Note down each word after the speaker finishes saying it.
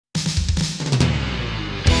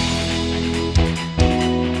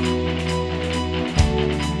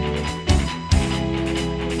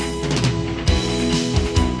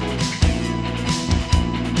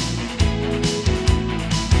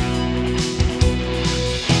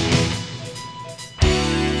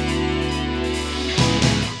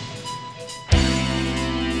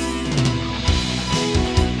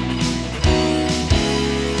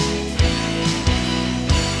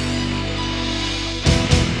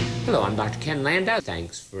Hello, I'm Dr. Ken Landau.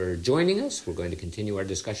 Thanks for joining us. We're going to continue our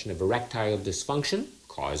discussion of erectile dysfunction,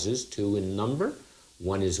 causes, two in number.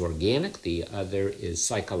 One is organic, the other is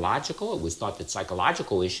psychological. It was thought that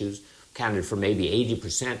psychological issues accounted for maybe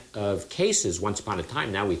 80% of cases once upon a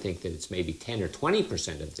time. Now we think that it's maybe 10 or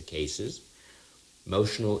 20% of the cases.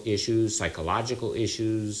 Emotional issues, psychological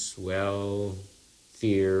issues, well,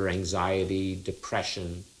 fear, anxiety,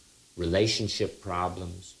 depression, relationship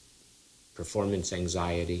problems, performance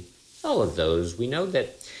anxiety, all of those. We know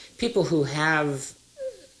that people who have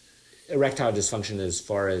erectile dysfunction as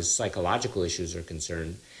far as psychological issues are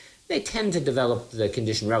concerned, they tend to develop the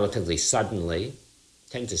condition relatively suddenly,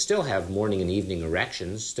 tend to still have morning and evening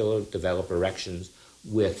erections, still develop erections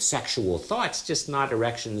with sexual thoughts, just not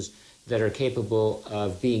erections that are capable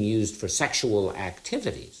of being used for sexual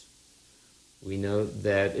activities. We know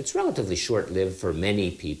that it's relatively short-lived for many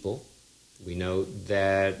people. We know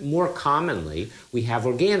that more commonly we have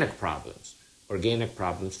organic problems. Organic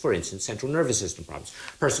problems, for instance, central nervous system problems.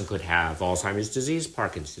 A person could have Alzheimer's disease,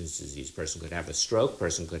 Parkinson's disease. A person could have a stroke. A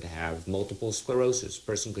person could have multiple sclerosis. A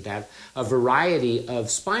person could have a variety of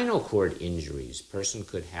spinal cord injuries. A person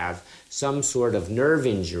could have some sort of nerve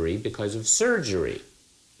injury because of surgery,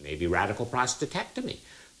 maybe radical prostatectomy.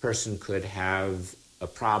 A person could have a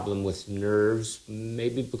problem with nerves,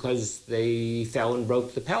 maybe because they fell and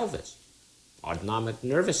broke the pelvis. Autonomic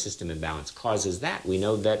nervous system imbalance causes that. We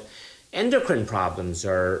know that endocrine problems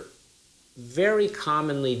are very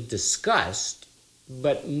commonly discussed,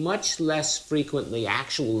 but much less frequently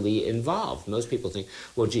actually involved. Most people think,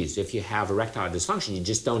 well, geez, if you have erectile dysfunction, you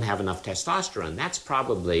just don't have enough testosterone. That's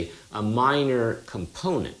probably a minor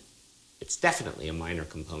component. It's definitely a minor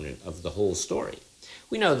component of the whole story.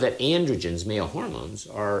 We know that androgens, male hormones,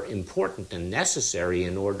 are important and necessary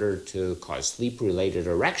in order to cause sleep-related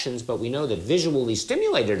erections, but we know that visually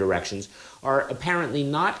stimulated erections are apparently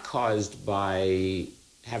not caused by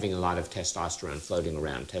having a lot of testosterone floating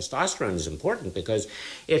around. Testosterone is important because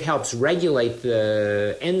it helps regulate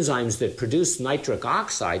the enzymes that produce nitric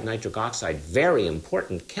oxide. Nitric oxide, very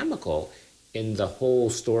important chemical in the whole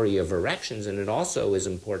story of erections, and it also is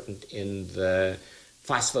important in the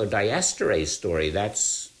phosphodiesterase story.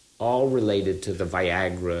 That's all related to the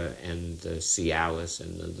Viagra and the Cialis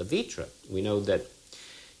and the Vitra. We know that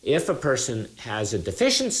if a person has a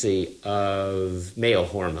deficiency of male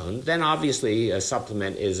hormone, then obviously a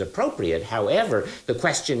supplement is appropriate. However, the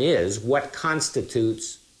question is, what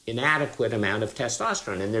constitutes inadequate amount of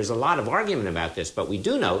testosterone? And there's a lot of argument about this, but we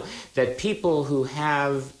do know that people who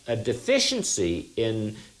have a deficiency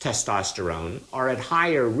in testosterone are at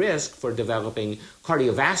higher risk for developing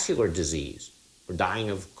cardiovascular disease or dying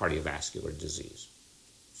of cardiovascular disease.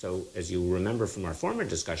 So as you remember from our former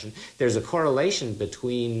discussion, there's a correlation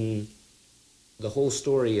between the whole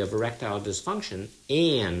story of erectile dysfunction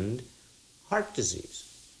and heart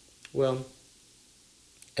disease. Well,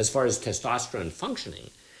 as far as testosterone functioning,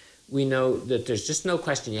 we know that there's just no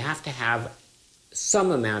question you have to have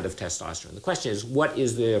some amount of testosterone. The question is, what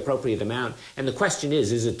is the appropriate amount? And the question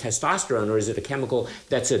is it testosterone or is it a chemical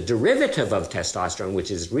that's a derivative of testosterone,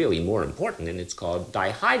 which is really more important, and it's called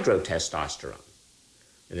dihydrotestosterone.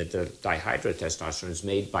 And that the dihydrotestosterone is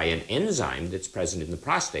made by an enzyme that's present in the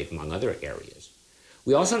prostate, among other areas.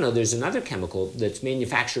 We also know there's another chemical that's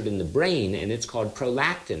manufactured in the brain, and it's called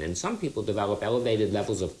prolactin. And some people develop elevated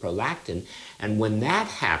levels of prolactin. And when that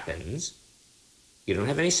happens, you don't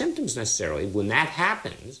have any symptoms necessarily. When that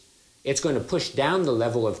happens, it's going to push down the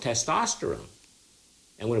level of testosterone.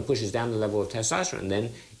 And when it pushes down the level of testosterone,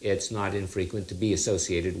 then it's not infrequent to be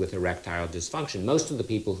associated with erectile dysfunction. Most of the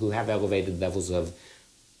people who have elevated levels of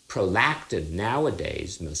prolactin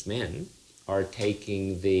nowadays, most men, are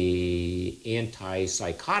taking the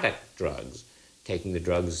antipsychotic drugs, taking the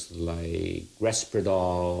drugs like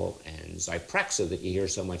Risperdal and Zyprexa that you hear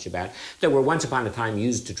so much about, that were once upon a time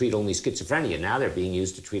used to treat only schizophrenia. Now they're being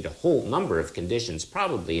used to treat a whole number of conditions,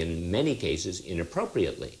 probably in many cases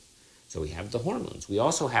inappropriately. So we have the hormones. We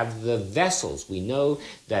also have the vessels. We know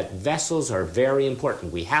that vessels are very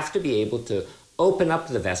important. We have to be able to open up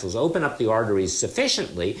the vessels, open up the arteries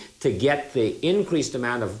sufficiently to get the increased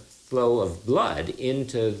amount of flow of blood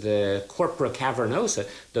into the corpora cavernosa,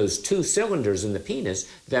 those two cylinders in the penis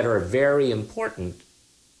that are very important,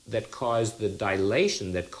 that cause the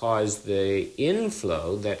dilation, that cause the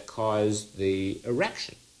inflow, that cause the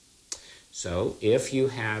erection. So if you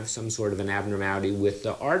have some sort of an abnormality with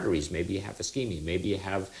the arteries, maybe you have ischemia, maybe you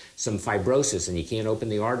have some fibrosis and you can't open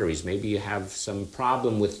the arteries, maybe you have some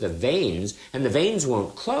problem with the veins and the veins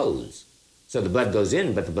won't close. So the blood goes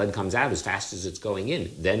in, but the blood comes out as fast as it's going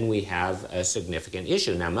in. Then we have a significant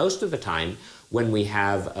issue. Now, most of the time, When we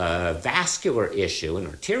have a vascular issue, an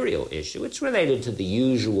arterial issue, it's related to the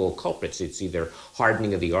usual culprits. It's either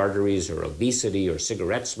hardening of the arteries or obesity or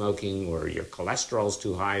cigarette smoking or your cholesterol's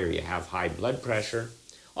too high or you have high blood pressure.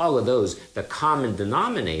 All of those, the common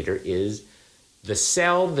denominator is the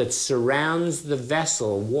cell that surrounds the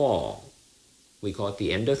vessel wall, we call it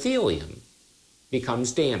the endothelium,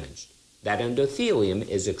 becomes damaged. That endothelium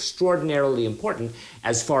is extraordinarily important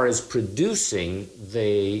as far as producing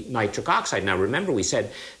the nitric oxide. Now remember we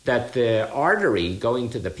said that the artery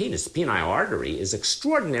going to the penis, the penile artery, is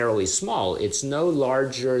extraordinarily small. It's no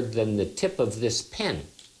larger than the tip of this pen.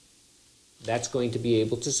 That's going to be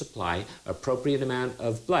able to supply appropriate amount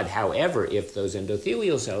of blood. However, if those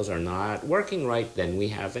endothelial cells are not working right, then we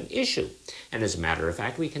have an issue. And as a matter of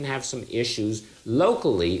fact, we can have some issues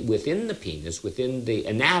locally within the penis, within the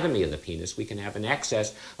anatomy of the penis. We can have an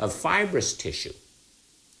excess of fibrous tissue.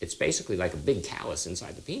 It's basically like a big callus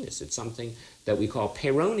inside the penis. It's something that we call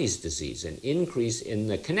Peyronie's disease, an increase in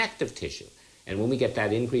the connective tissue. And when we get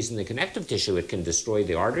that increase in the connective tissue, it can destroy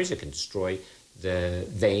the arteries, it can destroy the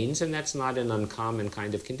veins, and that's not an uncommon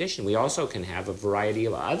kind of condition. We also can have a variety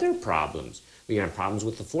of other problems. We can have problems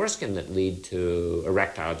with the foreskin that lead to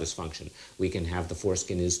erectile dysfunction. We can have the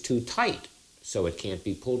foreskin is too tight, so it can't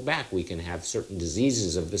be pulled back. We can have certain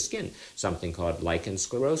diseases of the skin, something called lichen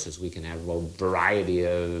sclerosis. We can have a variety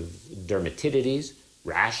of dermatitis,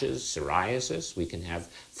 rashes, psoriasis. We can have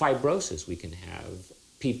fibrosis. We can have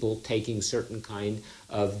people taking certain kind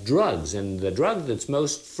of drugs. And the drug that's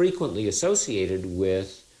most frequently associated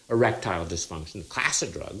with erectile dysfunction, the class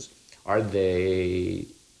of drugs, are the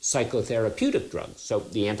psychotherapeutic drugs, so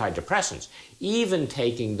the antidepressants. Even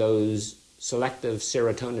taking those selective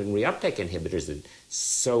serotonin reuptake inhibitors that are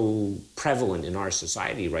so prevalent in our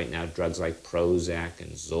society right now, drugs like Prozac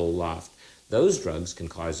and Zoloft, those drugs can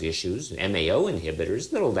cause issues. MAO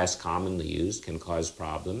inhibitors, a little less commonly used, can cause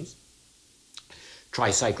problems.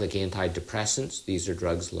 Tricyclic antidepressants, these are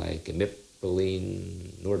drugs like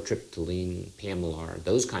imipramine, nortriptyline, Pamelar,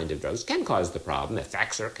 those kind of drugs can cause the problem.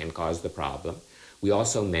 Effexor can cause the problem. We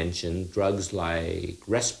also mentioned drugs like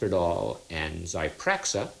Risperdal and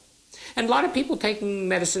Zyprexa. And a lot of people taking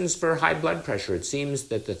medicines for high blood pressure. It seems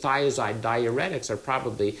that the thiazide diuretics are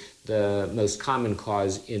probably the most common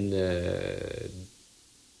cause in the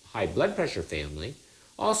high blood pressure family.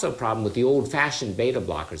 Also a problem with the old-fashioned beta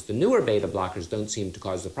blockers. The newer beta blockers don't seem to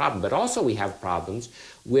cause the problem, but also we have problems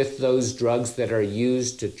with those drugs that are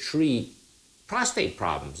used to treat prostate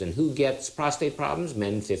problems. And who gets prostate problems?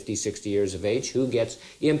 Men 50, 60 years of age. Who gets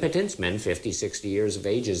impotence? Men 50, 60 years of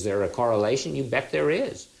age. Is there a correlation? You bet there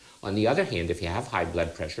is. On the other hand, if you have high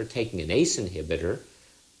blood pressure, taking an ACE inhibitor,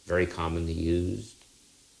 very commonly used,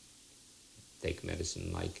 take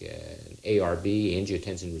medicine like an ARB,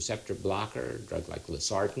 angiotensin receptor blocker, a drug like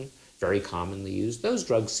losartan, very commonly used. Those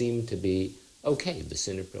drugs seem to be okay, the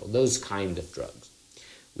Cinepril, those kind of drugs.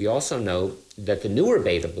 We also know that the newer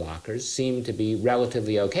beta blockers seem to be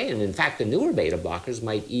relatively okay, and in fact the newer beta blockers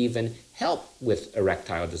might even help with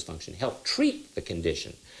erectile dysfunction, help treat the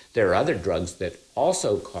condition. There are other drugs that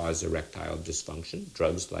also cause erectile dysfunction,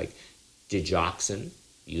 drugs like digoxin,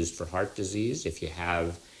 used for heart disease. If you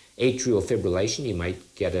have atrial fibrillation, you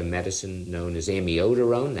might get a medicine known as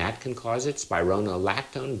amiodarone. That can cause it.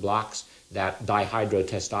 Spironolactone blocks that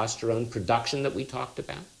dihydrotestosterone production that we talked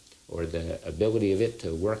about, or the ability of it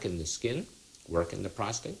to work in the skin, work in the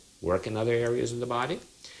prostate, work in other areas of the body.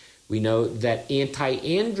 We know that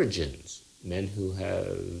anti-androgens, men who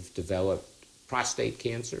have developed prostate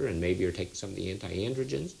cancer and maybe are taking some of the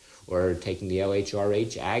anti-androgens, or taking the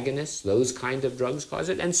LHRH agonists, those kind of drugs cause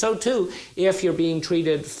it. And so too, if you're being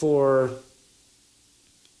treated for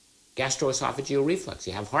gastroesophageal reflux,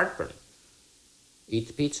 you have heartburn, eat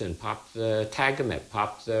the pizza and pop the Tagamet,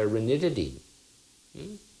 pop the ranitidine.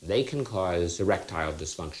 They can cause erectile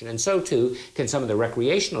dysfunction. And so too can some of the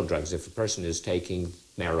recreational drugs. If a person is taking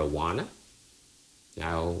marijuana,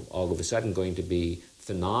 now all of a sudden going to be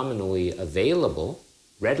phenomenally available,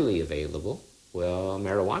 readily available, well,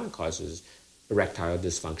 marijuana causes erectile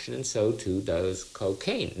dysfunction, and so too does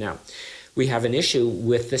cocaine. Now, we have an issue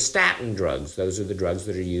with the statin drugs. Those are the drugs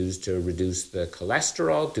that are used to reduce the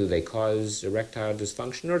cholesterol. Do they cause erectile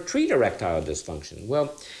dysfunction or treat erectile dysfunction?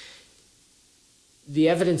 Well, the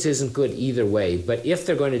evidence isn't good either way, but if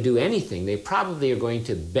they're going to do anything, they probably are going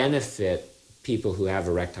to benefit people who have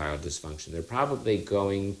erectile dysfunction. They're probably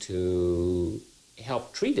going to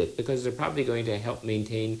help treat it because they're probably going to help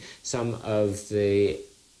maintain some of the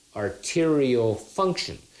arterial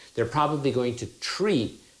function. They're probably going to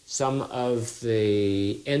treat some of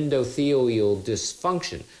the endothelial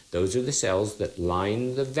dysfunction. Those are the cells that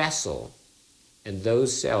line the vessel and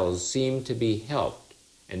those cells seem to be helped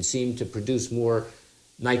and seem to produce more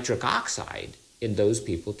nitric oxide in those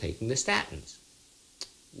people taking the statins.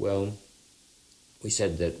 Well, we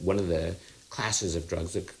said that one of the classes of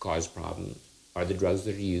drugs that could cause problems are the drugs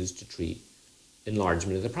that are used to treat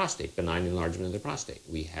enlargement of the prostate, benign enlargement of the prostate.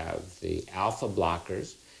 We have the alpha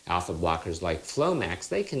blockers like Flomax.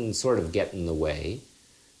 They can sort of get in the way,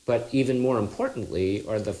 but even more importantly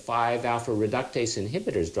are the 5-alpha reductase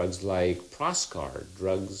inhibitors, drugs like Proscar,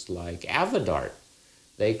 drugs like Avodart.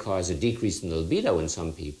 They cause a decrease in the libido in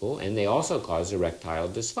some people, and they also cause erectile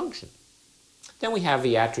dysfunction. Then we have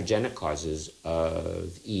the iatrogenic causes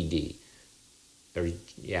of ED. The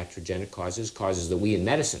iatrogenic causes that we in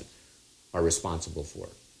medicine are responsible for.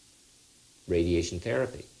 Radiation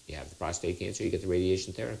therapy. You have the prostate cancer, you get the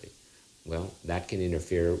radiation therapy. Well, that can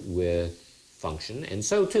interfere with function, and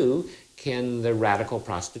so too can the radical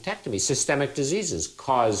prostatectomy. Systemic diseases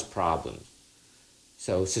cause problems.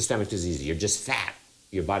 So systemic disease, you're just fat.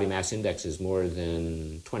 Your body mass index is more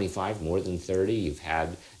than 25, more than 30. You've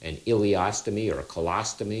had an ileostomy or a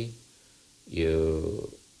colostomy.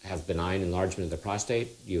 You have benign enlargement of the prostate.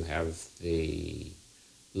 You have the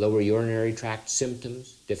lower urinary tract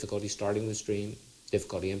symptoms, difficulty starting the stream,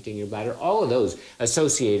 difficulty emptying your bladder, all of those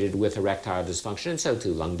associated with erectile dysfunction, and so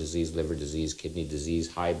too lung disease, liver disease, kidney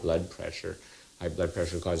disease, high blood pressure. High blood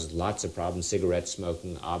pressure causes lots of problems. Cigarette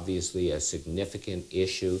smoking, obviously a significant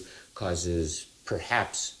issue, causes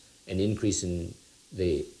perhaps an increase in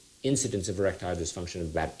the incidence of erectile dysfunction of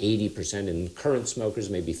about 80% in current smokers,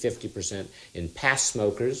 maybe 50% in past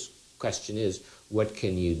smokers. Question is, what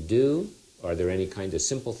can you do? Are there any kind of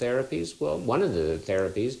simple therapies? Well, one of the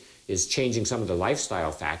therapies is changing some of the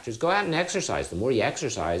lifestyle factors. Go out and exercise. The more you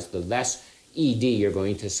exercise, the less ED you're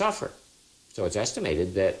going to suffer. So it's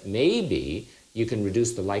estimated that maybe you can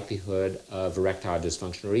reduce the likelihood of erectile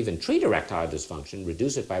dysfunction, or even treat erectile dysfunction,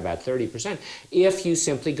 reduce it by about 30%, if you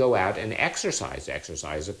simply go out and exercise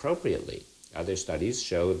appropriately. Other studies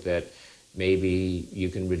show that maybe you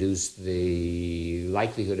can reduce the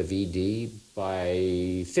likelihood of ED by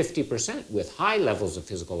 50% with high levels of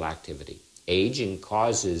physical activity. Aging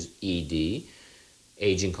causes ED.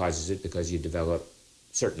 Aging causes it because you develop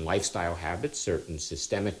certain lifestyle habits, certain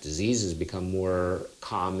systemic diseases become more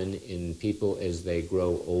common in people as they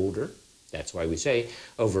grow older. That's why we say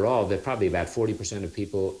overall that probably about 40% of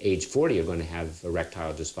people age 40 are going to have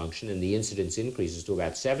erectile dysfunction, and the incidence increases to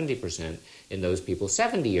about 70% in those people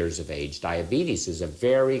 70 years of age. Diabetes is a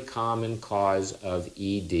very common cause of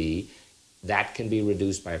ED. That can be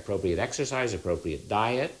reduced by appropriate exercise, appropriate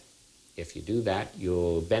diet. If you do that,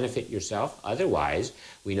 you'll benefit yourself. Otherwise,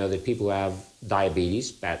 we know that people who have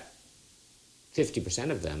diabetes, about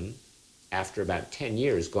 50% of them, after about 10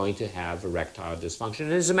 years, going to have erectile dysfunction.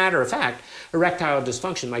 And as a matter of fact, erectile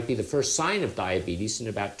dysfunction might be the first sign of diabetes in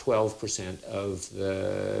about 12% of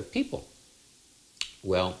the people.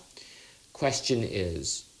 Well, question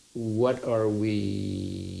is, what are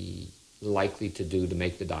we likely to do to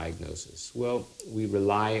make the diagnosis? Well, we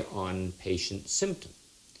rely on patient symptoms.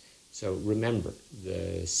 So remember,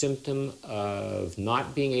 the symptom of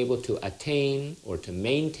not being able to attain or to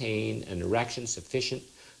maintain an erection sufficient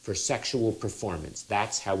for sexual performance.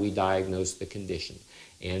 That's how we diagnose the condition.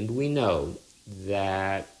 And we know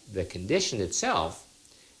that the condition itself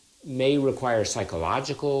may require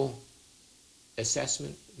psychological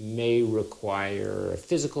assessment, may require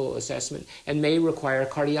physical assessment, and may require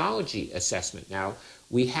cardiology assessment. Now,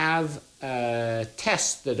 we have a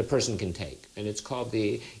test that a person can take, and it's called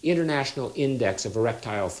the International Index of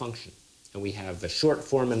Erectile Function. And we have the short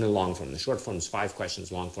form and the long form. The short form is 5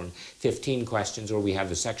 questions, long form 15 questions, or we have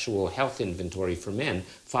the sexual health inventory for men,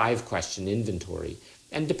 5-question inventory.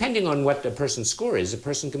 And depending on what the person's score is, a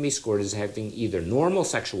person can be scored as having either normal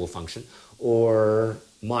sexual function or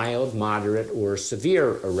mild, moderate, or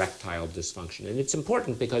severe erectile dysfunction. And it's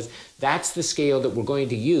important because that's the scale that we're going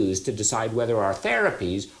to use to decide whether our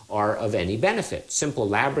therapies are of any benefit. Simple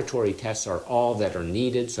laboratory tests are all that are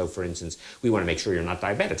needed. So for instance, we want to make sure you're not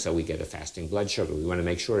diabetic, so we get a fasting blood sugar. We want to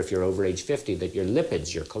make sure if you're over age 50 that your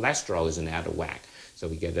lipids, your cholesterol isn't out of whack. So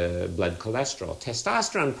we get a blood cholesterol.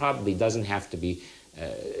 Testosterone probably doesn't have to be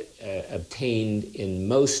obtained in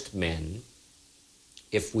most men.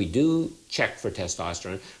 If we do check for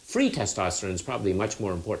testosterone, free testosterone is probably much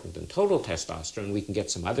more important than total testosterone. We can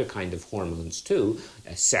get some other kind of hormones too,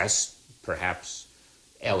 assess perhaps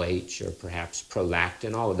LH or perhaps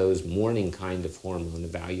prolactin, all of those morning kind of hormone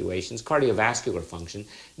evaluations. Cardiovascular function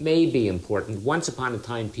may be important. Once upon a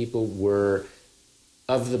time, people were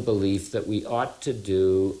of the belief that we ought to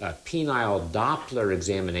do a penile Doppler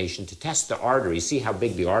examination to test the artery, see how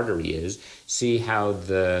big the artery is, see how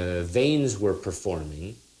the veins were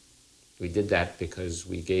performing. We did that because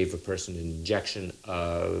we gave a person an injection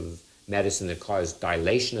of medicine that caused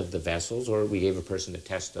dilation of the vessels, or we gave a person a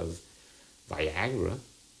test of Viagra.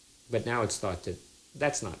 But now it's thought that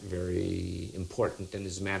that's not very important. And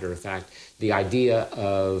as a matter of fact, the idea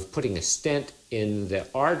of putting a stent in the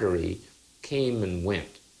artery came and went.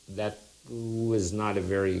 That was not a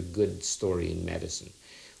very good story in medicine.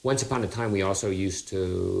 Once upon a time, we also used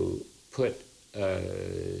to put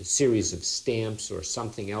a series of stamps or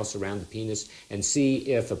something else around the penis and see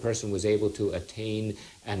if a person was able to attain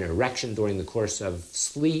an erection during the course of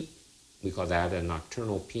sleep. We call that a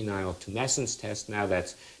nocturnal penile tumescence test. Now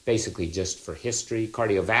that's basically just for history.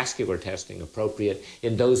 Cardiovascular testing appropriate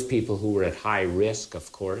in those people who were at high risk,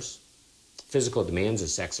 of course. Physical demands of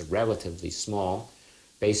sex are relatively small.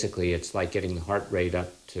 Basically, it's like getting the heart rate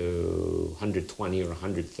up to 120 or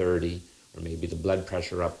 130, or maybe the blood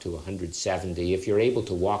pressure up to 170. If you're able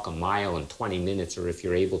to walk a mile in 20 minutes, or if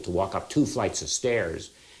you're able to walk up 2 flights of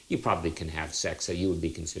stairs, you probably can have sex, so you would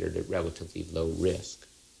be considered at relatively low risk.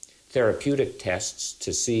 Therapeutic tests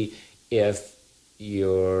to see if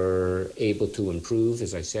you're able to improve,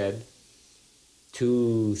 as I said,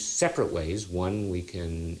 2 separate ways. One, we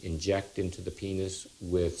can inject into the penis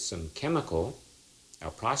with some chemical,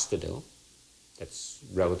 alprostadil. That's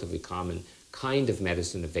relatively common kind of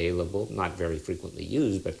medicine available, not very frequently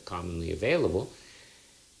used, but commonly available.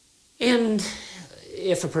 And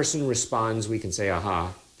if a person responds, we can say,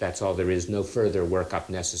 aha, that's all there is, no further workup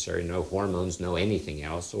necessary, no hormones, no anything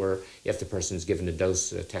else. Or if the person is given a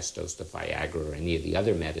test dose of Viagra or any of the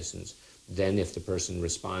other medicines, then if the person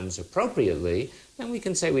responds appropriately, then we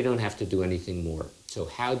can say we don't have to do anything more. So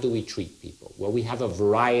how do we treat people? Well, we have a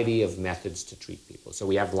variety of methods to treat people. So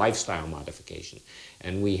we have lifestyle modification,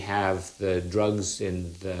 and we have the drugs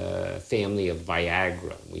in the family of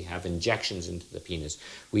Viagra. We have injections into the penis.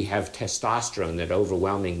 We have testosterone that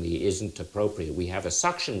overwhelmingly isn't appropriate. We have a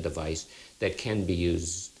suction device that can be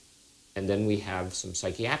used. And then we have some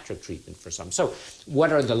psychiatric treatment for some. So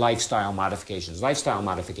what are the lifestyle modifications? Lifestyle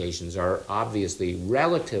modifications are obviously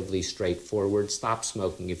relatively straightforward. Stop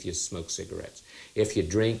smoking if you smoke cigarettes. If you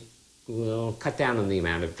drink, well, cut down on the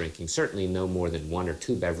amount of drinking. Certainly no more than 1 or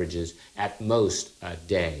 2 beverages at most a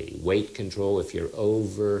day. Weight control, if you're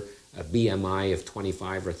over a BMI of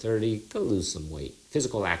 25 or 30, go lose some weight.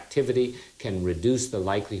 Physical activity can reduce the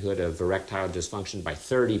likelihood of erectile dysfunction by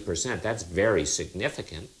 30%. That's very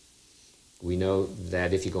significant. We know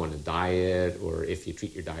that if you go on a diet or if you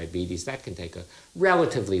treat your diabetes, that can take a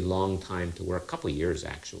relatively long time to work, a couple of years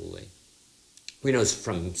actually. We know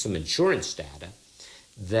from some insurance data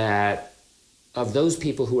that of those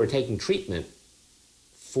people who are taking treatment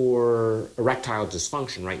for erectile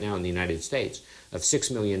dysfunction right now in the United States, of 6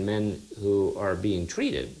 million men who are being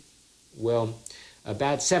treated, well,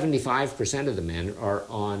 about 75% of the men are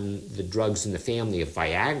on the drugs in the family of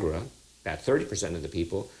Viagra, about 30% of the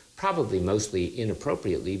people probably mostly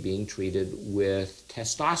inappropriately being treated with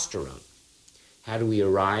testosterone. How do we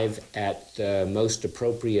arrive at the most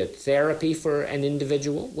appropriate therapy for an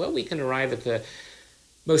individual? Well, we can arrive at the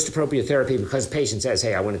most appropriate therapy because the patient says,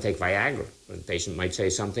 hey, I want to take Viagra. Or the patient might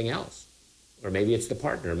say something else. Or maybe it's the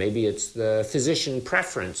partner. Maybe it's the physician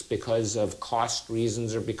preference because of cost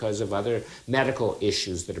reasons or because of other medical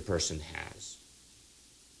issues that a person has.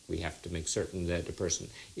 We have to make certain that a person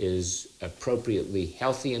is appropriately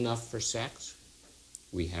healthy enough for sex.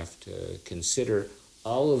 We have to consider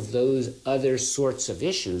all of those other sorts of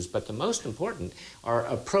issues, but the most important are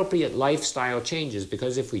appropriate lifestyle changes,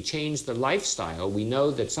 because if we change the lifestyle, we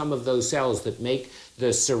know that some of those cells that make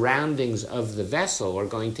the surroundings of the vessel are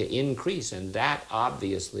going to increase, and that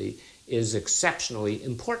obviously is exceptionally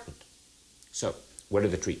important. So, what are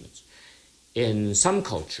the treatments? In some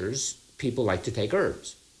cultures, people like to take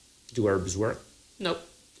herbs. Do herbs work? Nope,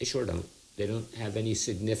 they sure don't. They don't have any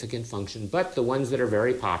significant function, but the ones that are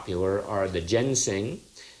very popular are the ginseng,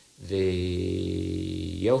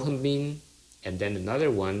 the yohimbine, and then another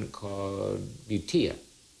one called butea.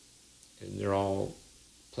 And they're all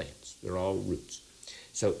plants, they're all roots.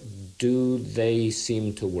 So do they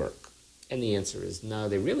seem to work? And the answer is no,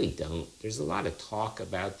 they really don't. There's a lot of talk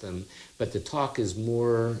about them, but the talk is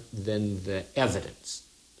more than the evidence.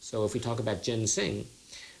 So if we talk about ginseng,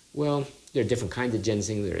 well, there are different kinds of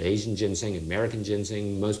ginseng. There are Asian ginseng, American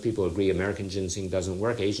ginseng. Most people agree American ginseng doesn't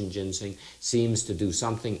work. Asian ginseng seems to do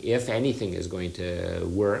something, if anything is going to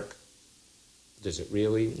work. Does it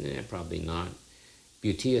really? Probably not.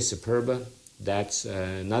 Butea superba, that's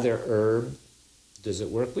another herb Does it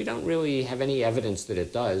work? We don't really have any evidence that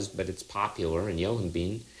it does, but it's popular, and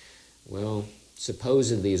yohimbine, well,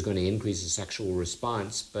 supposedly is going to increase the sexual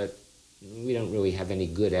response, but we don't really have any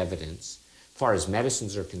good evidence. As far as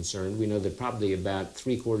medicines are concerned, we know that probably about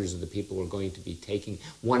 3/4 of the people are going to be taking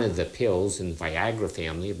one of the pills in the Viagra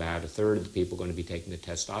family, about 1/3 of the people are going to be taking the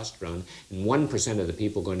testosterone, and 1% of the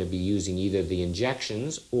people are going to be using either the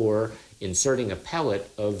injections or inserting a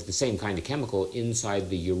pellet of the same kind of chemical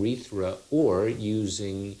inside the urethra, or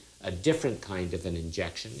using a different kind of an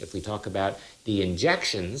injection. If we talk about the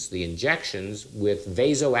injections with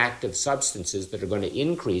vasoactive substances that are going to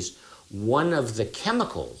increase one of the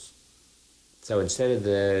chemicals. So instead of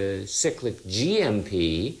the cyclic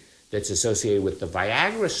GMP that's associated with the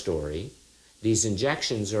Viagra story, these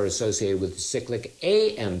injections are associated with the cyclic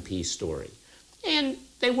AMP story. And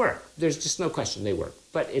they work. There's just no question they work.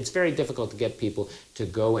 But it's very difficult to get people to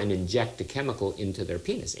go and inject a chemical into their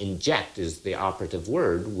penis. Inject is the operative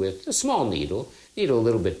word, with a small needle a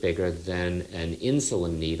little bit bigger than an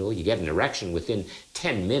insulin needle. You get an erection within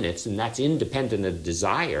 10 minutes, and that's independent of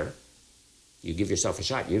desire. You give yourself a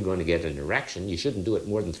shot, you're going to get an erection. You shouldn't do it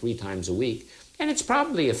more than 3 times a week. And it's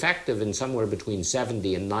probably effective in somewhere between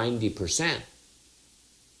 70 and 90%.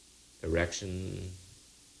 Erection,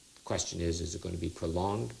 question is it going to be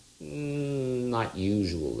prolonged? Not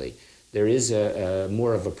usually. There is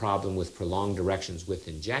more of a problem with prolonged erections with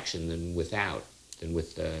injection than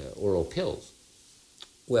with oral pills.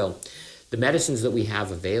 Well, the medicines that we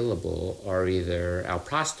have available are either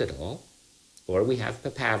alprostadol, or we have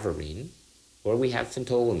papaverine, or we have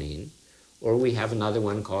phentolamine, or we have another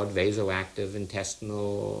one called vasoactive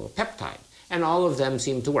intestinal peptide. And all of them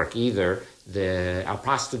seem to work, either the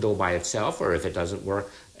alprostadol by itself, or if it doesn't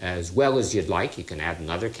work as well as you'd like, you can add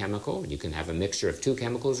another chemical. You can have a mixture of 2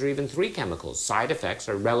 chemicals or even 3 chemicals. Side effects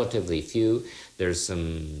are relatively few. There's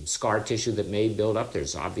some scar tissue that may build up.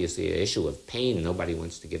 There's obviously an issue of pain. Nobody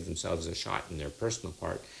wants to give themselves a shot in their personal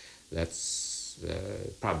part. That's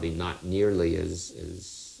probably not nearly as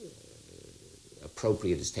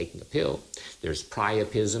appropriate as taking a pill. There's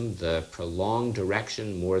priapism, the prolonged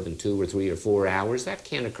erection, more than 2 or 3 or 4 hours. That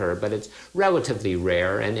can occur, but it's relatively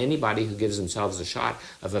rare, and anybody who gives themselves a shot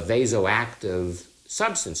of a vasoactive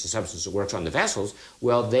substance, a substance that works on the vessels,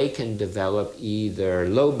 well, they can develop either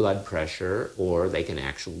low blood pressure or they can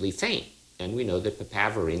actually faint. And we know that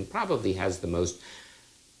papaverine probably has the most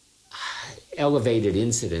elevated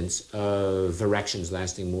incidence of erections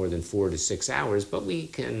lasting more than 4 to 6 hours, but we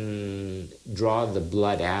can draw the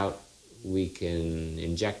blood out. We can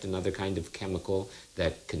inject another kind of chemical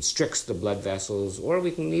that constricts the blood vessels, or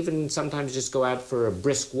we can even sometimes just go out for a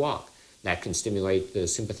brisk walk. That can stimulate the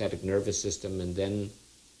sympathetic nervous system, and then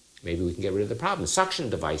maybe we can get rid of the problem. Suction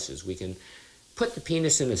devices. We can put the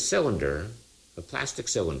penis in a cylinder, a plastic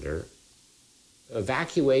cylinder,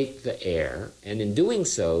 evacuate the air, and in doing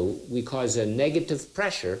so, we cause a negative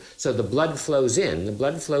pressure, so the blood flows in,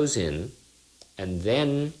 and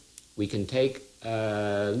then we can take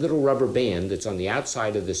a little rubber band that's on the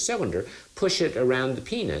outside of the cylinder, push it around the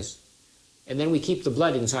penis, and then we keep the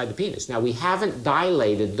blood inside the penis. Now, we haven't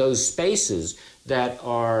dilated those spaces that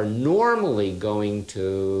are normally going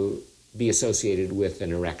to be associated with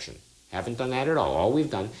an erection. Haven't done that at all. All we've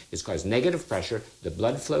done is cause negative pressure, the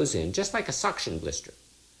blood flows in, just like a suction blister.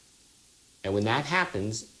 And when that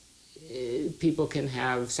happens, people can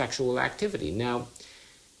have sexual activity. Now,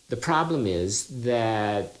 the problem is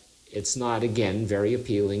that it's not, again, very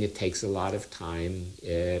appealing. It takes a lot of time.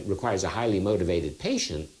 It requires a highly motivated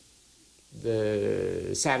patient. The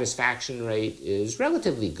satisfaction rate is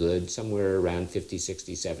relatively good, somewhere around 50,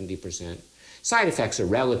 60, 70%. Side effects are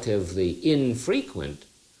relatively infrequent,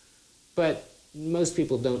 but most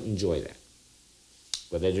people don't enjoy that.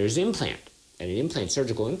 Whether there's implant, and an implant,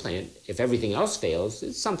 surgical implant, if everything else fails,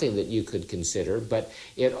 it's something that you could consider, but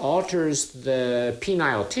it alters the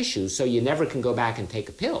penile tissue, so you never can go back and take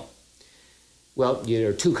a pill. Well, there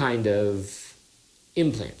are 2 kinds of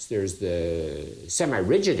implants. There's the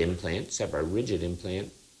semi-rigid implant. Semi-rigid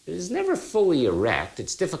implant is never fully erect.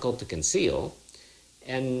 It's difficult to conceal,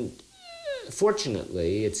 and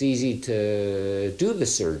fortunately, it's easy to do the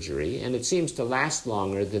surgery, and it seems to last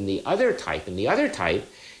longer than the other type. And the other type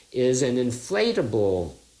is an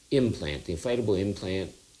inflatable implant. The inflatable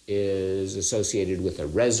implant is associated with a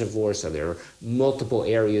reservoir, so there are multiple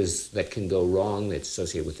areas that can go wrong. It's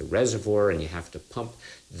associated with the reservoir, and you have to pump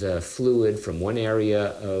the fluid from one area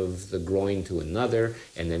of the groin to another,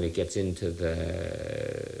 and then it gets into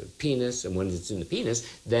the penis, and when it's in the penis,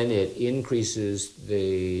 then it increases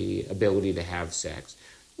the ability to have sex.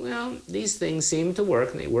 Well, these things seem to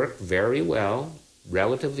work, and they work very well.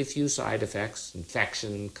 Relatively few side effects,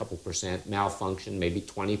 infection, a couple percent, malfunction, maybe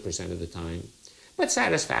 20% of the time. But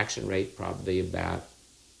satisfaction rate probably about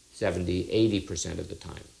 70, 80% of the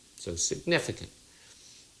time. So significant.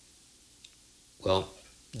 Well,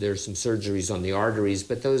 there's some surgeries on the arteries,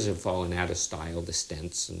 but those have fallen out of style, the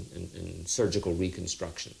stents and surgical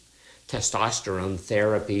reconstruction. Testosterone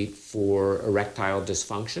therapy for erectile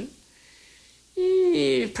dysfunction,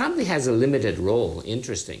 it probably has a limited role,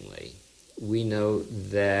 interestingly. We know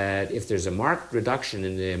that if there's a marked reduction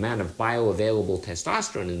in the amount of bioavailable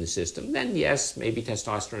testosterone in the system, then yes, maybe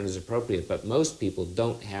testosterone is appropriate, but most people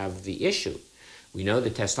don't have the issue. We know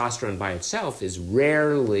that testosterone by itself is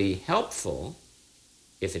rarely helpful.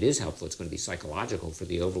 If it is helpful, it's going to be psychological for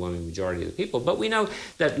the overwhelming majority of the people. But we know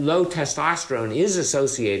that low testosterone is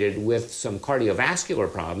associated with some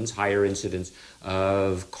cardiovascular problems, higher incidence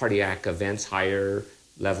of cardiac events, higher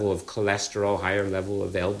level of cholesterol, higher level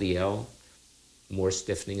of LDL, more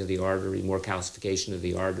stiffening of the artery, more calcification of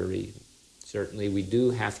the artery. Certainly, we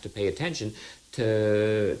do have to pay attention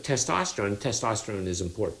to testosterone. Testosterone is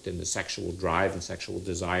important in the sexual drive and sexual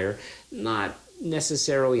desire, not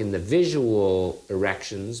necessarily in the visual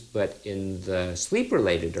erections, but in the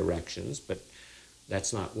sleep-related erections, but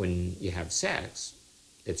that's not when you have sex.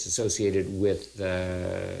 It's associated with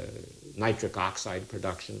the nitric oxide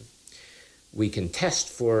production. We can test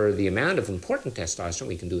for the amount of important testosterone.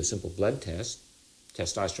 We can do a simple blood test.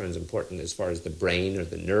 Testosterone is important as far as the brain or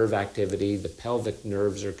the nerve activity. The pelvic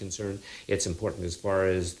nerves are concerned. It's important as far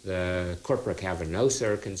as the corpora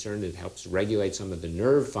cavernosa are concerned. It helps regulate some of the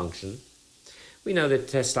nerve function. We know that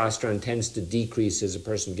testosterone tends to decrease as a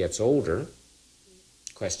person gets older.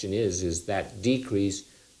 Question is that decrease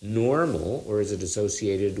normal, or is it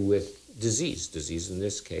associated with disease? Disease in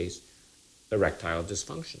this case, erectile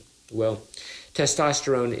dysfunction. Well,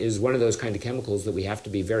 testosterone is one of those kind of chemicals that we have to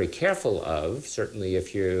be very careful of. Certainly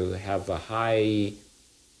if you have a high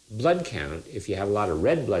blood count, if you have a lot of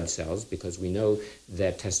red blood cells, because we know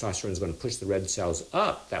that testosterone is going to push the red cells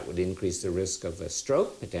up, that would increase the risk of a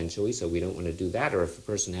stroke potentially, so we don't want to do that. Or if a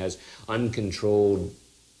person has uncontrolled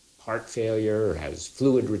heart failure or has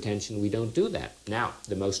fluid retention, we don't do that. Now,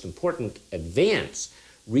 the most important advance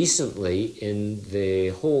recently in the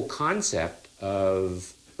whole concept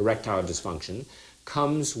of erectile dysfunction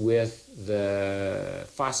comes with the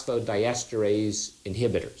phosphodiesterase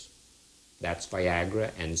inhibitors. That's Viagra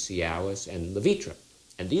and Cialis and Levitra.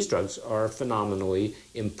 And these drugs are phenomenally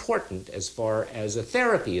important as far as a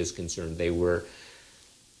therapy is concerned. They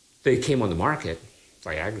came on the market,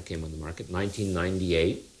 Viagra came on the market in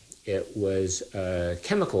 1998. It was a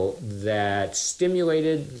chemical that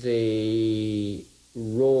stimulated the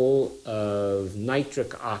role of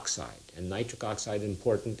nitric oxide. And nitric oxide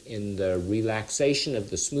important in the relaxation of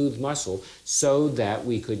the smooth muscle so that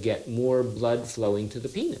we could get more blood flowing to the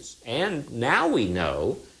penis. And now we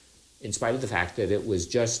know, in spite of the fact that it was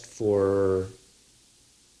just for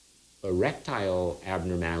erectile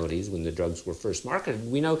abnormalities when the drugs were first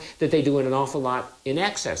marketed, we know that they do an awful lot in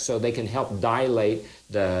excess. So they can help dilate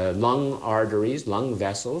the lung arteries, lung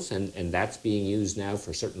vessels, and that's being used now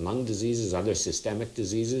for certain lung diseases, other systemic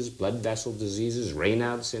diseases, blood vessel diseases,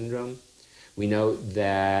 Raynaud syndrome. We know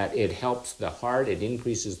that it helps the heart, it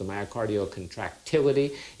increases the myocardial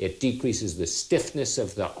contractility, it decreases the stiffness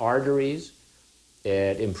of the arteries,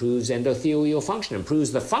 it improves endothelial function,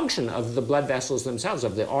 improves the function of the blood vessels themselves,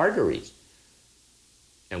 of the arteries.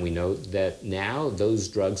 And we know that now those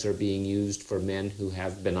drugs are being used for men who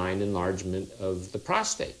have benign enlargement of the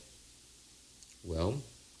prostate. Well,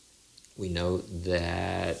 we know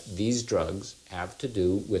that these drugs have to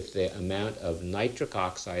do with the amount of nitric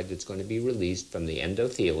oxide that's going to be released from the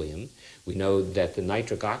endothelium. We know that the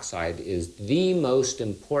nitric oxide is the most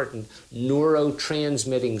important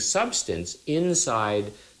neurotransmitting substance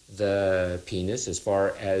inside the penis as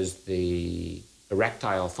far as the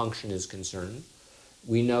erectile function is concerned.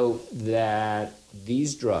 We know that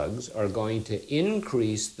these drugs are going to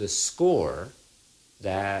increase the score,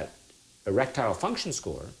 that erectile function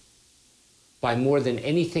score, by more than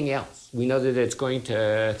anything else. We know that it's going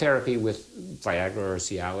to, therapy with Viagra or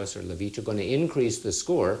Cialis or Levitra, going to increase the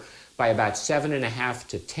score by about 7.5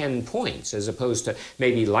 to 10 points, as opposed to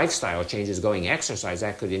maybe lifestyle changes, going exercise,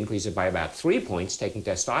 that could increase it by about 3 points. Taking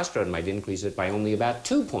testosterone might increase it by only about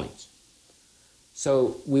 2 points.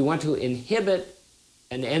 So we want to inhibit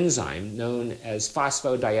an enzyme known as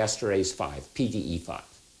phosphodiesterase 5, PDE5.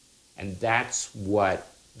 And that's what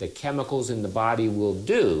the chemicals in the body will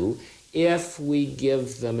do if we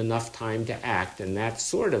give them enough time to act. And that's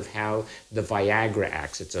sort of how the Viagra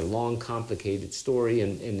acts. It's a long, complicated story,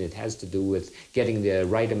 and it has to do with getting the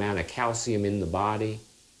right amount of calcium in the body,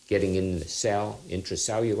 getting in the cell,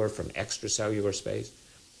 intracellular from extracellular space.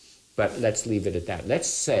 But let's leave it at that. Let's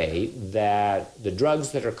say that the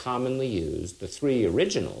drugs that are commonly used, the three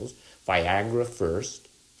originals, Viagra first,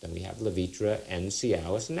 then we have Levitra and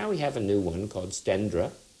Cialis, and now we have a new one called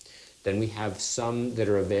Stendra. Then we have some that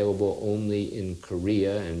are available only in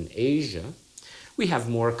Korea and Asia. We have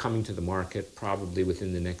more coming to the market probably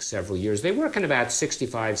within the next several years. They work in about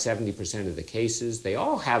 65–70% of the cases. They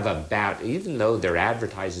all have about, even though they're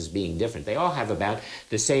advertised as being different, they all have about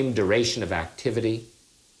the same duration of activity.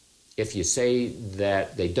 If you say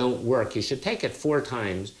that they don't work, you should take it 4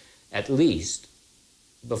 times at least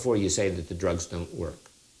before you say that the drugs don't work.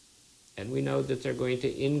 And we know that they're going to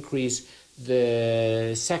increase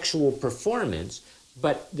the sexual performance,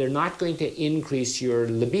 but they're not going to increase your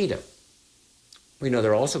libido. We know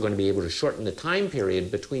they're also going to be able to shorten the time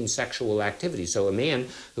period between sexual activity. So a man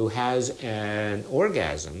who has an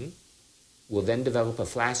orgasm will then develop a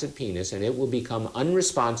flaccid penis, and it will become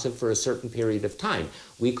unresponsive for a certain period of time.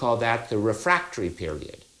 We call that the refractory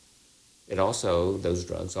period. Those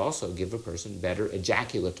drugs also give a person better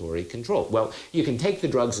ejaculatory control. Well, you can take the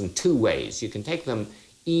drugs in 2 ways. You can take them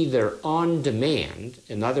either on demand.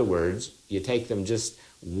 In other words, you take them just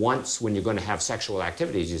once when you're going to have sexual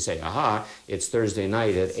activities. You say, aha, it's Thursday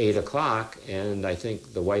night at 8 o'clock, and I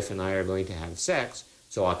think the wife and I are going to have sex,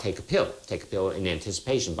 so I'll take a pill in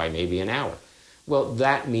anticipation by maybe an hour. Well,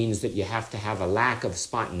 that means that you have to have a lack of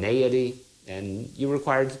spontaneity, and you're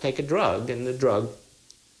required to take a drug, and the drug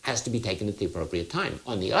has to be taken at the appropriate time.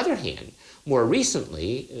 On the other hand, more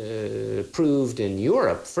recently, proved in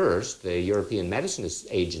Europe first, the European Medicines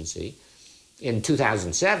Agency, in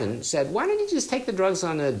 2007, said, why don't you just take the drugs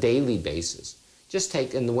on a daily basis?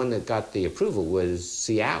 And the one that got the approval was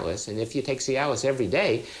Cialis, and if you take Cialis every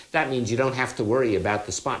day, that means you don't have to worry about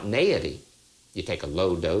the spontaneity. You take a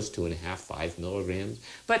low dose, 2.5, 5 milligrams,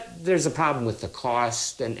 but there's a problem with the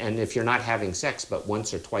cost, and if you're not having sex but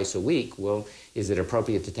once or twice a week, well, is it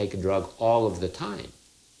appropriate to take a drug all of the time?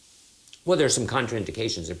 Well, there's some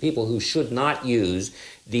contraindications. There are people who should not use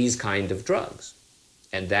these kind of drugs,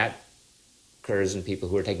 and that occurs in people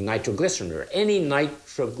who are taking nitroglycerin or any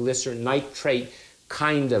nitroglycerin, nitrate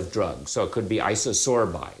kind of drug. So it could be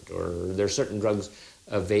isosorbide, or there are certain drugs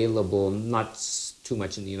available, not too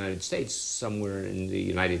much in the United States, somewhere in the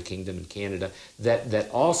United Kingdom and Canada, that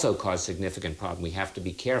also cause significant problem. We have to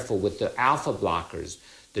be careful with the alpha blockers,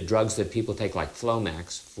 the drugs that people take like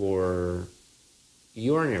Flomax for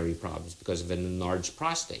urinary problems because of an enlarged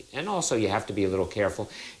prostate. And also you have to be a little careful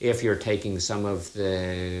if you're taking some of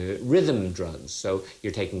the rhythm drugs. So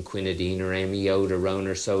you're taking quinidine or amiodarone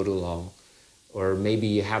or sotalol, or maybe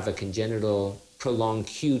you have a congenital prolonged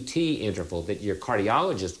QT interval that your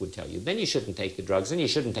cardiologist would tell you. Then you shouldn't take the drugs, and you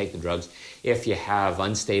shouldn't take the drugs if you have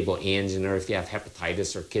unstable angina, or if you have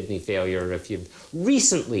hepatitis or kidney failure, or if you've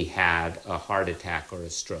recently had a heart attack or a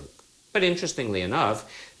stroke. But interestingly enough,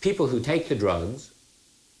 people who take the drugs,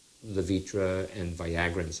 Levitra and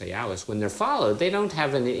Viagra and Cialis, when they're followed, they don't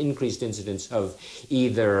have an increased incidence of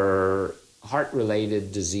either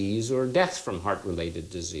heart-related disease or death from heart-related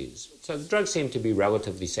disease. So the drugs seem to be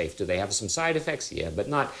relatively safe. Do they have some side effects? Yeah, but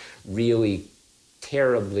not really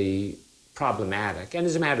terribly problematic. And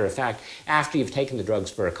as a matter of fact, after you've taken the drugs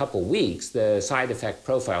for a couple weeks, the side effect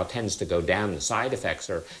profile tends to go down. The side effects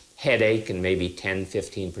are headache in maybe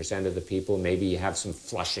 10–15% of the people. Maybe you have some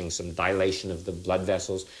flushing, some dilation of the blood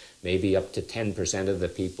vessels, maybe up to 10% of the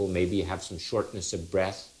people. Maybe you have some shortness of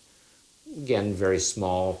breath. Again, very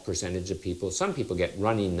small percentage of people. Some people get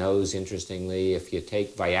runny nose, interestingly. If you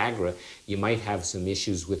take Viagra, you might have some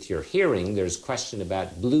issues with your hearing. There's a question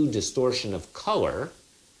about blue distortion of color.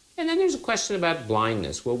 And then there's a question about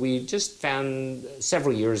blindness. Well, we just found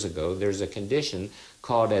several years ago, there's a condition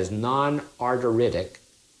called as non-arteritic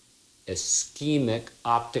ischemic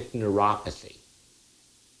optic neuropathy.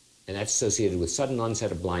 And that's associated with sudden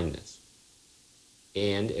onset of blindness.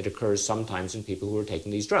 And it occurs sometimes in people who are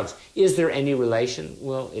taking these drugs. Is there any relation?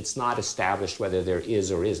 Well, it's not established whether there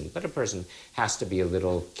is or isn't, but a person has to be a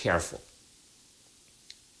little careful.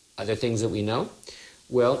 Other things that we know?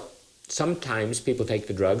 Well, sometimes people take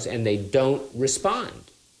the drugs and they don't respond.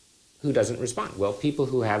 Who doesn't respond? Well, people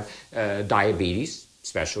who have diabetes,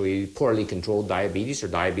 especially poorly controlled diabetes or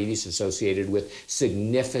diabetes associated with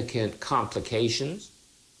significant complications,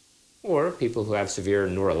 or people who have severe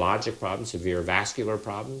neurologic problems, severe vascular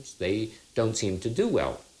problems, they don't seem to do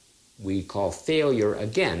well. We call failure,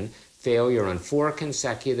 again, failure on 4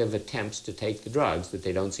 consecutive attempts to take the drugs, that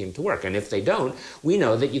they don't seem to work. And if they don't, we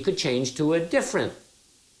know that you could change to a different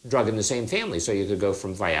drug in the same family. So you could go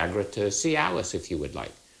from Viagra to Cialis if you would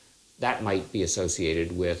like. That might be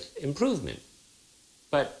associated with improvement.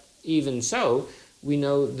 But even so, we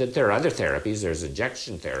know that there are other therapies. There's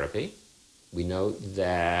injection therapy. We know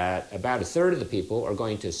that about a third of the people are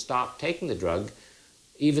going to stop taking the drug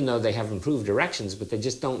even though they have improved erections, but they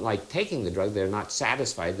just don't like taking the drug. They're not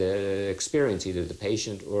satisfied. The experience, either the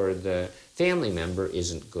patient or the family member,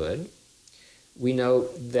 isn't good. We know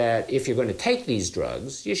that if you're going to take these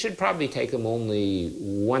drugs, you should probably take them only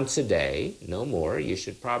once a day, no more. You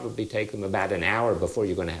should probably take them about an hour before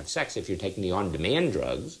you're going to have sex if you're taking the on-demand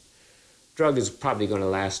drugs. Drug is probably going to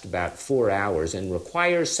last about 4 hours and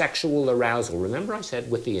requires sexual arousal. Remember I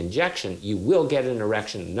said with the injection, you will get an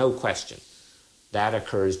erection, no question. That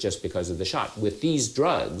occurs just because of the shot. With these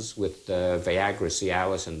drugs, with the Viagra,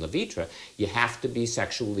 Cialis, and Levitra, you have to be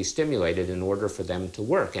sexually stimulated in order for them to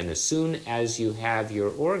work. And as soon as you have your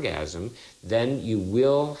orgasm, then you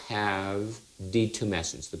will have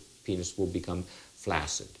detumescence. The penis will become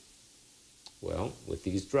flaccid. Well, with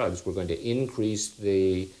these drugs, we're going to increase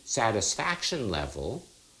the satisfaction level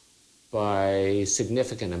by a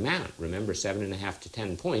significant amount. Remember, 7.5 to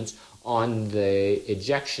 10 points on the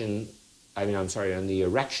on the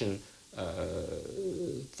erection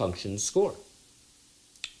function score.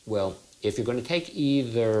 Well, if you're going to take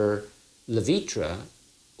either Levitra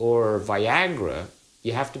or Viagra,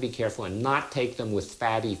 you have to be careful and not take them with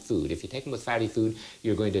fatty food. If you take them with fatty food,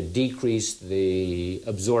 you're going to decrease the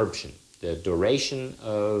absorption, the duration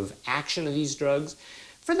of action of these drugs.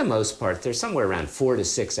 For the most part, they're somewhere around 4 to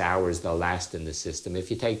 6 hours they'll last in the system. If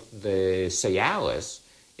you take the Cialis,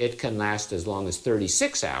 it can last as long as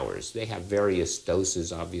 36 hours. They have various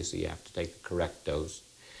doses. Obviously, you have to take the correct dose.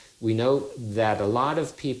 We know that a lot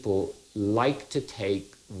of people like to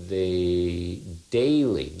take the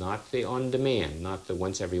daily, not the on-demand, not the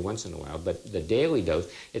once every once in a while, but the daily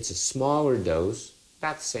dose. It's a smaller dose,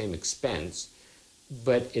 about the same expense,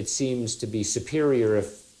 but it seems to be superior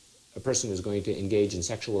if a person is going to engage in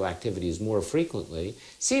sexual activities more frequently,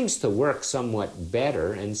 seems to work somewhat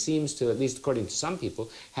better, and seems to, at least according to some people,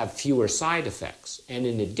 have fewer side effects. And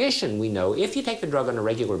in addition, we know if you take the drug on a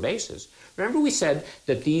regular basis, remember we said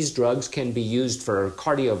that these drugs can be used for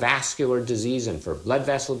cardiovascular disease and for blood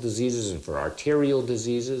vessel diseases and for arterial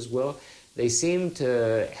diseases. Well, they seem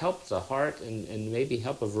to help the heart and maybe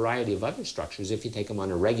help a variety of other structures if you take them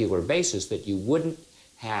on a regular basis that you wouldn't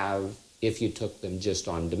have if you took them just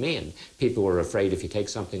on demand. People are afraid if you take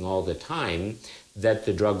something all the time that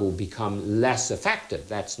the drug will become less effective.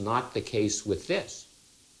 That's not the case with this.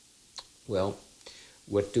 Well,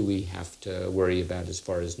 what do we have to worry about as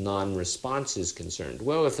far as non-response is concerned?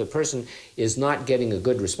 Well, if a person is not getting a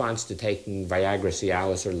good response to taking Viagra,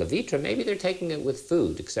 Cialis, or Levitra, maybe they're taking it with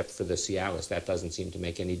food, except for the Cialis. That doesn't seem to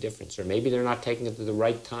make any difference. Or maybe they're not taking it at the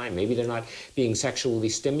right time. Maybe they're not being sexually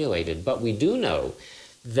stimulated. But we do know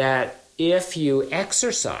that if you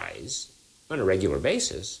exercise on a regular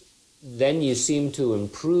basis, then you seem to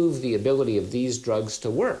improve the ability of these drugs to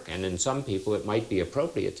work. And in some people, it might be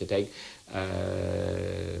appropriate to take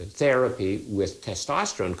therapy with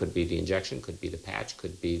testosterone. Could be the injection, could be the patch,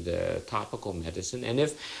 could be the topical medicine. And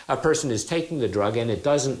if a person is taking the drug and it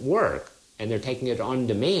doesn't work, and they're taking it on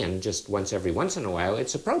demand just once every once in a while,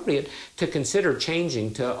 it's appropriate to consider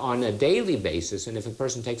changing to on a daily basis. And if a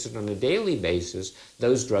person takes it on a daily basis,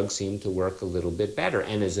 those drugs seem to work a little bit better.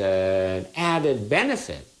 And as an added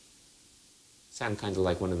benefit, sound kind of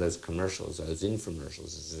like one of those commercials, those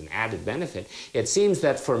infomercials, as an added benefit, it seems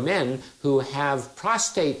that for men who have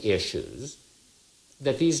prostate issues,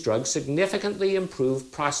 that these drugs significantly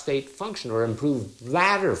improve prostate function or improve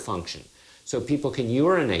bladder function, so people can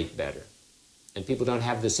urinate better. And people don't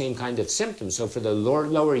have the same kind of symptoms. So for the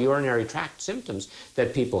lower urinary tract symptoms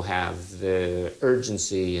that people have, the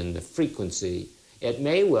urgency and the frequency, it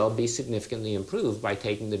may well be significantly improved by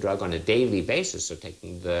taking the drug on a daily basis, so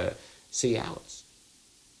taking the Cialis.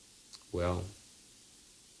 Well,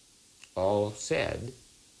 all said,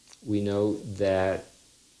 we know that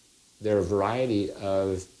there are a variety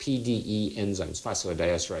of PDE enzymes,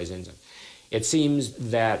 phosphodiesterase enzymes. It seems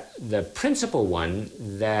that the principal one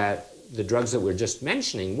that the drugs that we're just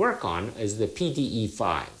mentioning work on is the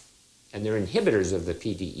PDE5, and they're inhibitors of the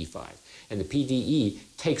PDE5. And the PDE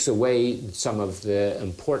takes away some of the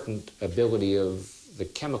important ability of the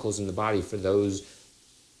chemicals in the body for those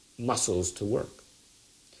muscles to work.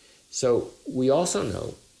 So we also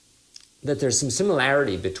know that there's some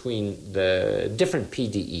similarity between the different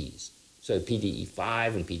PDEs. So PDE5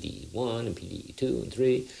 and PDE1 and PDE2 and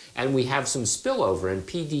 3, and we have some spillover, and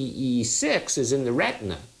PDE6 is in the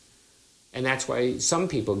retina. And that's why some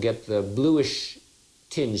people get the bluish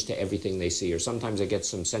tinge to everything they see, or sometimes they get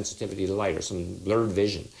some sensitivity to light or some blurred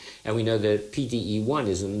vision. And we know that PDE1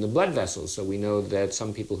 is in the blood vessels, so we know that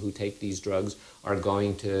some people who take these drugs are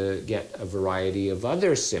going to get a variety of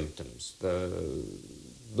other symptoms, the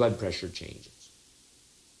blood pressure changes.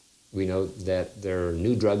 We know that there are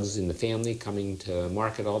new drugs in the family coming to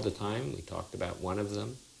market all the time. We talked about one of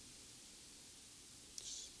them.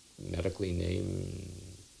 It's medically named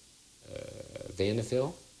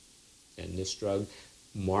Vanafil. And this drug,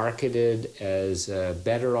 marketed as a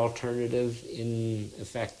better alternative, in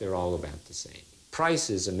effect, they're all about the same. Price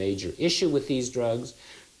is a major issue with these drugs.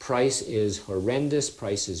 Price is horrendous,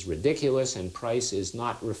 price is ridiculous, and price is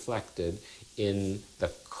not reflected in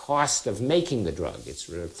the cost of making the drug. It's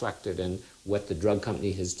reflected in what the drug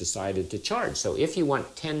company has decided to charge. So if you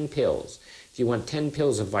want 10 pills, if you want 10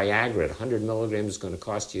 pills of Viagra at 100 milligrams, it's going to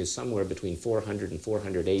cost you somewhere between $400 and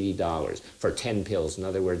 $480 for 10 pills. In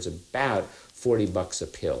other words, about $40 a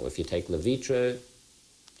pill. If you take Levitra, you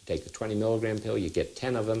take the 20 milligram pill, you get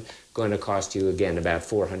 10 of them, going to cost you, again, about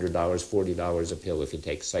 $400, $40 a pill. If you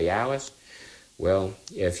take Cialis, well,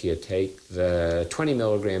 if you take the 20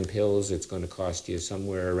 milligram pills, it's going to cost you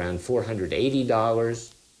somewhere around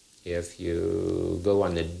 $480. If you go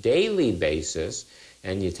on the daily basis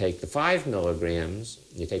and you take the 5 milligrams,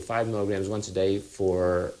 you take 5 milligrams once a day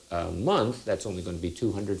for a month, that's only going to be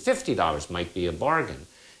 $250, might be a bargain.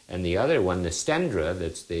 And the other one, the Stendra,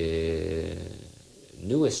 that's the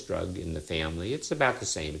newest drug in the family, it's about the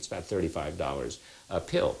same. It's about $35 a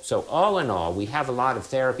pill. So all in all, we have a lot of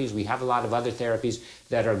therapies. We have a lot of other therapies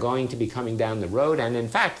that are going to be coming down the road. And in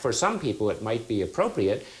fact, for some people, it might be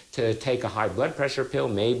appropriate to take a high blood pressure pill.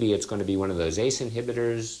 Maybe it's going to be one of those ACE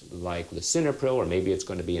inhibitors like lisinopril, or maybe it's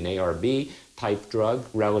going to be an ARB type drug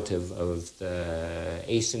relative of the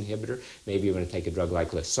ACE inhibitor. Maybe you're going to take a drug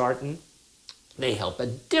like losartan. They help a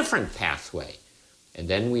different pathway. And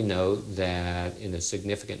then we know that in a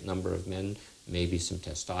significant number of men, maybe some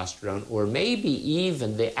testosterone, or maybe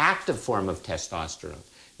even the active form of testosterone.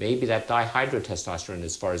 Maybe that dihydrotestosterone,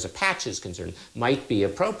 as far as a patch is concerned, might be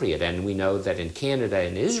appropriate. And we know that in Canada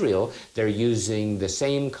and Israel, they're using the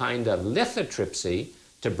same kind of lithotripsy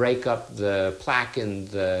to break up the plaque in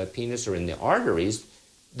the penis or in the arteries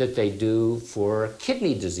that they do for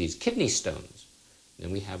kidney disease, kidney stones.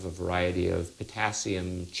 And we have a variety of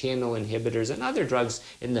potassium channel inhibitors and other drugs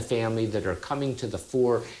in the family that are coming to the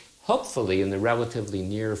fore, hopefully in the relatively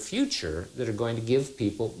near future, that are going to give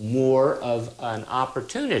people more of an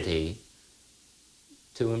opportunity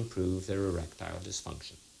to improve their erectile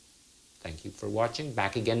dysfunction. Thank you for watching.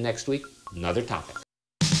 Back again next week, another topic.